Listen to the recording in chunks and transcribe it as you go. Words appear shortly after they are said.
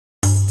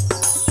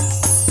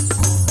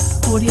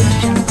Audio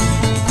Jungle.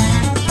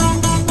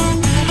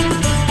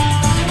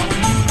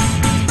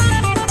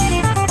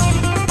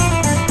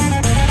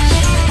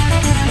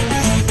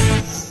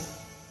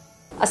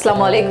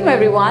 Assalamu alaikum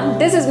everyone,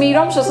 this is me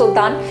Ramsha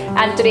Sultan,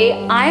 and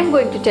today I am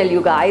going to tell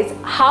you guys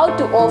how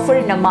to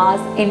offer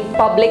namaz in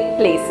public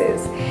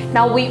places.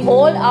 Now we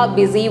all are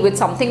busy with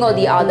something or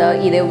the other.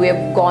 Either we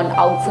have gone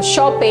out for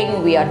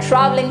shopping, we are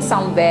traveling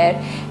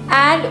somewhere,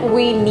 and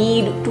we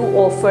need to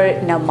offer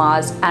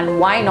namaz. And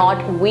why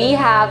not? We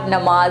have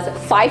namaz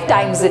 5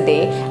 times a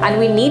day and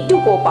we need to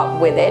cope up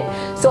with it.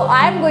 So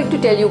I am going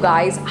to tell you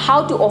guys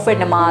how to offer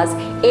namaz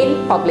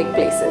in public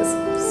places.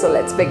 So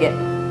let's begin.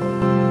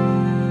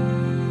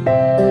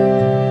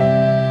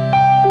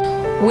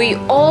 We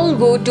all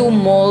go to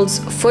malls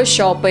for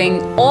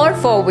shopping or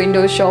for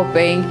window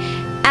shopping,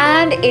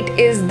 and it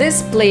is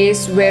this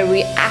place where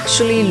we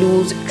actually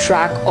lose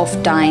track of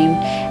time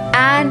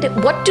and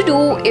what to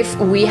do if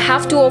we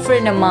have to offer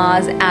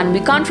namaz and we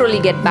can't really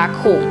get back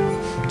home.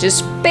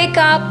 Just pick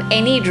up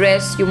any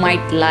dress you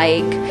might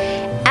like,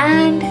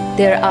 and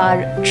there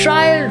are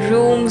trial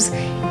rooms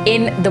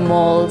in the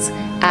malls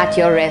at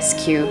your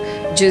rescue.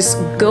 Just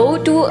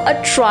go to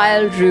a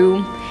trial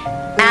room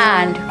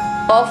and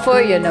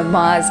offer your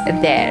namaz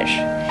there.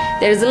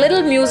 There is a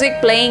little music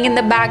playing in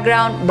the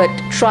background, but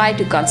try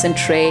to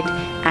concentrate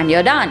and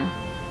you're done.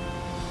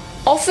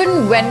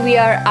 Often when we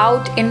are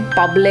out in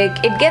public,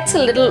 it gets a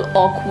little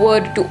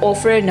awkward to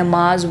offer a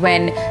namaz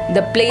when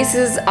the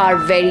places are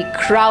very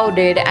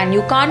crowded and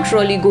you can't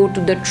really go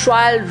to the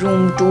trial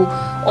room to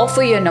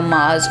offer your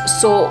namaz.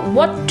 So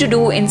what to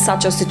do in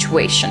such a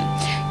situation?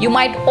 You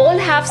might all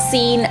have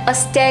seen a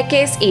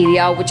staircase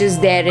area which is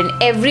there in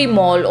every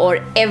mall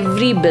or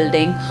every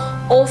building.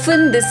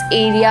 Often this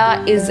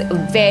area is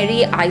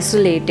very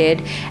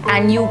isolated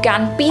and you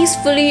can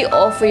peacefully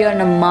offer your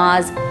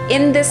namaz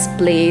in this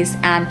place,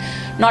 and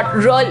not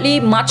really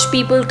much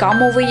people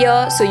come over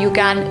here, so you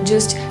can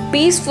just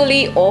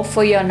peacefully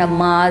offer your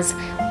namaz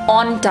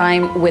on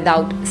time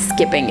without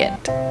skipping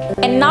it.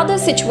 Another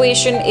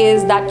situation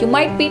is that you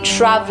might be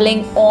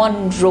traveling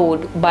on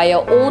road by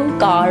your own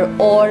car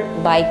or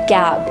by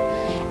cab,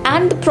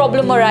 and the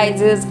problem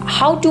arises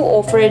how to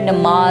offer a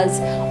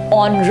namaz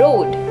on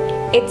road.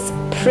 It's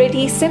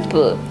pretty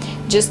simple.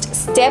 Just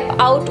step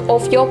out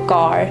of your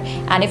car,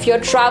 and if you're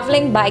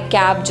traveling by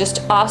cab,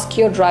 just ask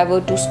your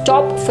driver to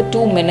stop for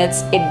 2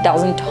 minutes. It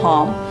doesn't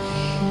harm.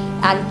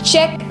 And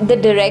check the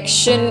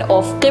direction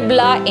of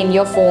Qibla in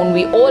your phone.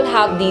 We all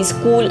have these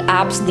cool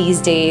apps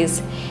these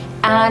days.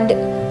 And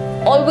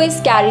always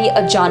carry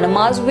a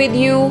janamaz with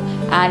you,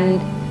 and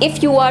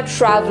if you are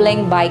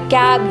traveling by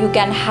cab, you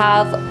can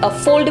have a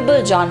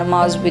foldable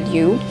janamaz with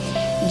you.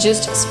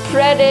 Just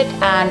spread it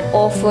and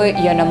offer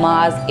your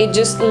namaz. It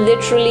just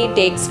literally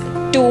takes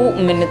 2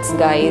 minutes,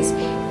 guys.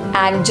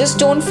 And just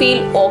don't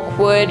feel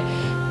awkward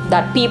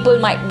that people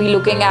might be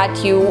looking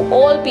at you.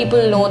 All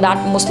people know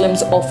that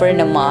Muslims offer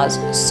namaz,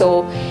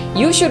 so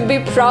you should be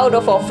proud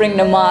of offering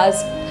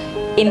namaz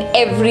in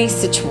every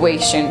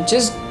situation.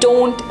 Just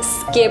don't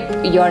skip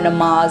your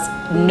namaz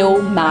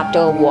no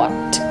matter what.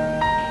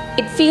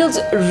 It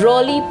feels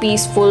really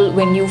peaceful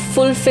when you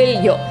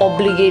fulfill your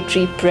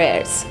obligatory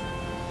prayers.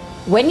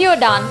 When you're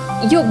done,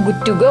 you're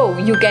good to go.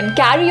 You can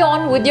carry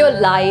on with your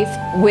life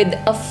with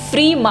a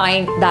free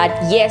mind that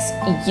yes,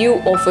 you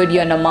offered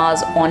your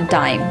namaz on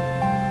time.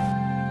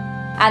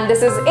 And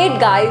this is it,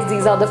 guys.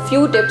 These are the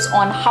few tips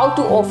on how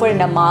to offer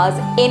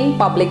namaz in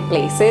public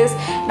places.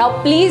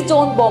 Now please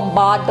don't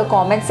bombard the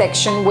comment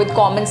section with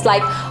comments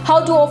like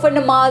how to offer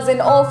namaz in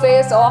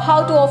office or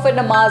how to offer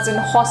namaz in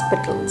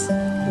hospitals.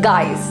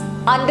 Guys,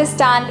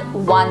 understand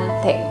one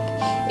thing.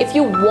 If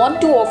you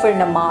want to offer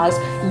namaz,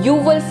 you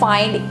will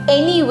find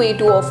any way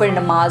to offer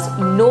namaz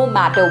no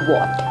matter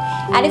what.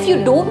 And if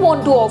you don't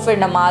want to offer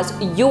namaz,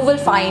 you will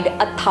find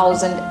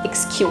 1,000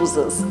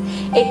 excuses.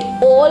 It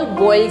all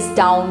boils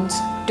down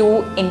to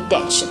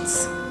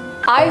intentions.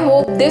 I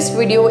hope this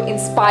video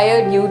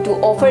inspired you to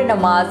offer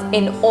namaz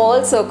in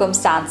all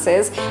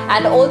circumstances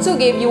and also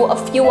gave you a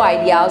few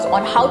ideas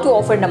on how to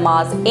offer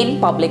namaz in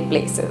public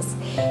places.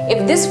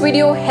 If this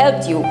video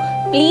helped you,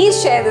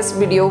 please share this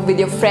video with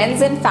your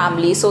friends and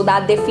family so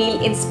that they feel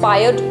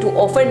inspired to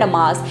offer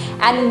namaz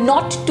and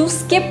not to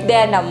skip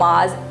their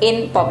namaz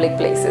in public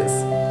places.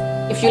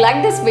 If you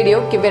like this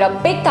video, give it a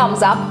big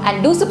thumbs up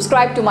and do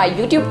subscribe to my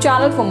YouTube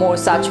channel for more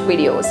such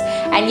videos.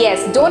 And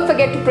yes, don't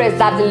forget to press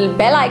that little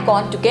bell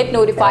icon to get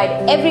notified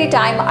every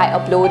time I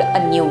upload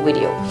a new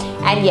video.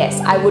 And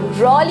yes, I would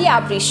really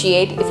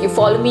appreciate if you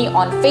follow me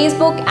on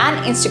Facebook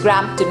and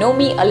Instagram to know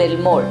me a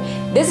little more.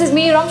 This is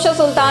me, Ramsha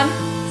Sultan,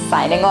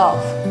 signing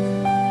off.